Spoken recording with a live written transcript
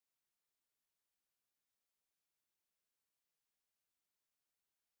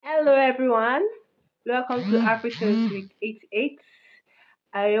Hello everyone, welcome to Afri-tunes week 88.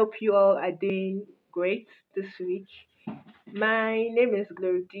 I hope you all are doing great this week. My name is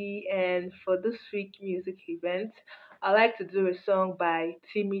Glory D, and for this week music event, I like to do a song by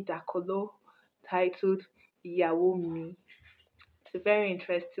Timi Dakolo titled Iyawo. It's a very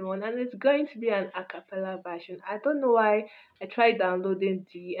interesting one, and it's going to be an a cappella version. I don't know why I tried downloading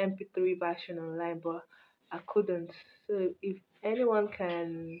the MP3 version online, but I couldn't. So if anyone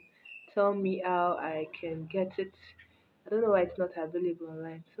can tell me how I can get it, I don't know why it's not available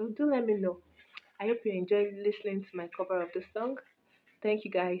online. So do let me know. I hope you enjoyed listening to my cover of the song. Thank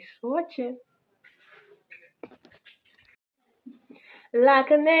you guys for watching.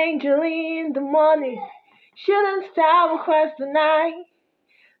 Like an angel in the morning, shooting star across the night.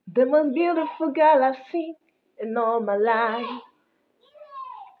 The most beautiful girl I've seen in all my life.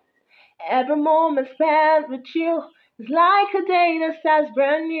 Every moment spent with you is like a day that starts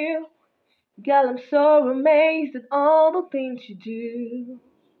brand new. Girl, I'm so amazed at all the things you do.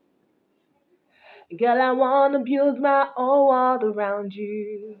 Girl, I wanna build my own world around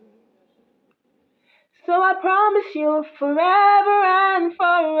you. So I promise you forever and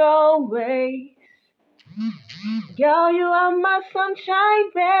for always. Girl, you are my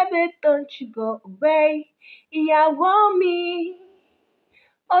sunshine, baby, don't you go away. Yeah, want me.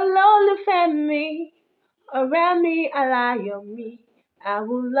 Olólùfẹ́ mi, ọ̀rẹ́ mi, aláyọ̀ mi, I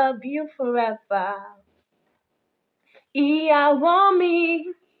will love you forever. Ìyàwó mi,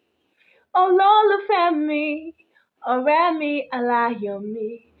 olólùfẹ́ mi, ọ̀rẹ́ mi, aláyọ̀ mi,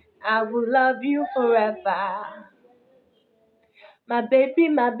 I will love you forever. My baby,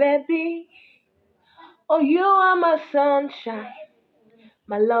 my baby, oh you are my sunshine,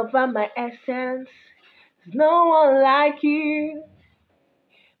 my lover, my essence, there's no one like you.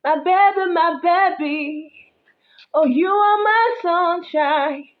 My baby, oh, you are my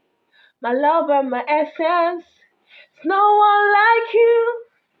sunshine, my lover, my essence. There's no one like you.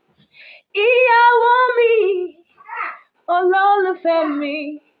 Ìyàwó mi, olólùfẹ́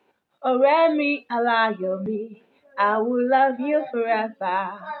mi, ọ̀rẹ́ mi, aláyọ̀ mi. I will love you forever.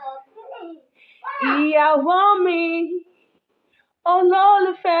 Ìyàwó mi,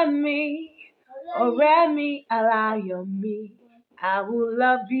 olólùfẹ́ mi, ọ̀rẹ́ mi, aláyọ̀ mi. I will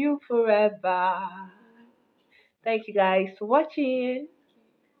love you forever. Thank you guys for watching.